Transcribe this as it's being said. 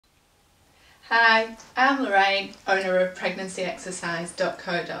Hi, I'm Lorraine, owner of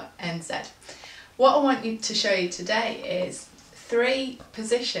pregnancyexercise.co.nz. What I want to show you today is 3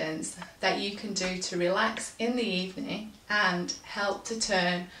 positions that you can do to relax in the evening and help to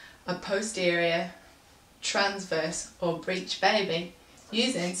turn a posterior, transverse or breech baby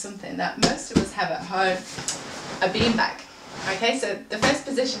using something that most of us have at home, a beanbag. Okay, so the first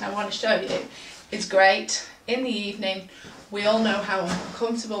position I want to show you is great in the evening. We all know how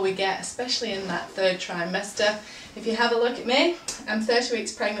uncomfortable we get, especially in that 3rd trimester. If you have a look at me, I'm 30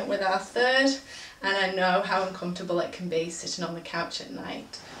 weeks pregnant with our 3rd, and I know how uncomfortable it can be sitting on the couch at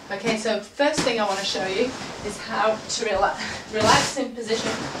night. Okay, so first thing I want to show you is how to relax in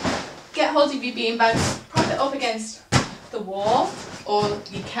position. Get hold of your beanbag, prop it up against the wall or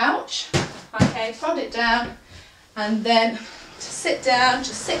your couch. Okay, prop it down, and then to sit down,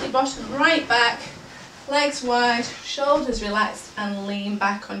 just sit your bottom right back, legs wide, shoulders relaxed, and lean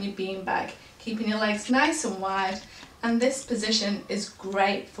back on your beanbag, keeping your legs nice and wide. And this position is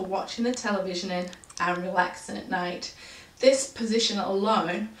great for watching the television in and relaxing at night. This position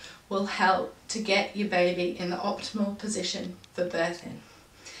alone will help to get your baby in the optimal position for birthing.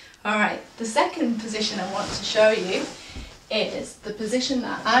 Alright, the second position I want to show you is the position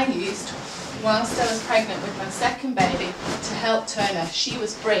that I used whilst I was pregnant with my 2nd baby to help turn her. She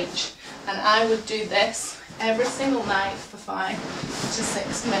was breech, and I would do this every single night for 5 to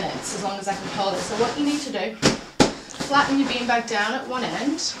 6 minutes, as long as I can hold it. So what you need to do, flatten your beanbag down at one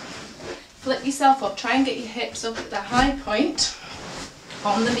end, flip yourself up, try and get your hips up at the high point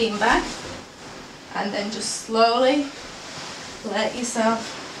on the beanbag, and then just slowly let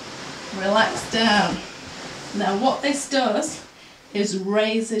yourself relax down. Now what this does is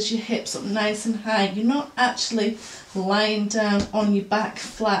raises your hips up nice and high. You're not actually lying down on your back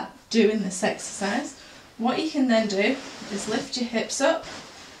flat doing this exercise. What you can then do is lift your hips up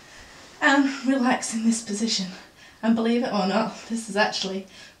and relax in this position. And believe it or not, this is actually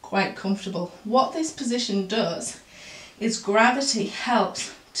quite comfortable. What this position does is gravity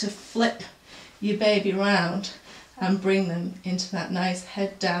helps to flip your baby around and bring them into that nice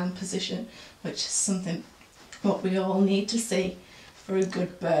head down position, which is something what we all need to see for a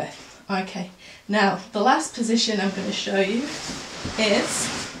good birth. Okay, now the last position I'm going to show you is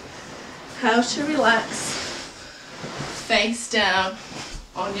how to relax face down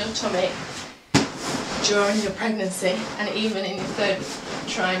on your tummy during your pregnancy and even in your 3rd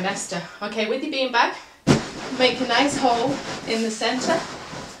trimester. Okay, with your beanbag, make a nice hole in the centre,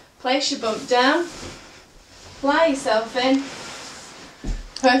 place your bump down, lie yourself in,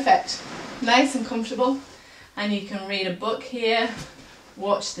 perfect, nice and comfortable, and you can read a book here,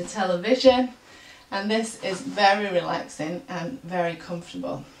 watch the television, and this is very relaxing and very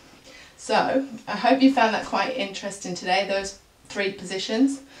comfortable. So I hope you found that quite interesting today, those 3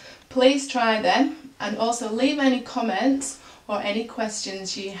 positions. Please try them, and also leave any comments or any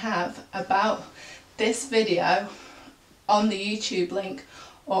questions you have about this video on the YouTube link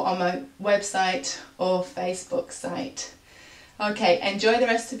or on my website or Facebook site. Okay, enjoy the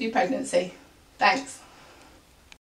rest of your pregnancy. Thanks.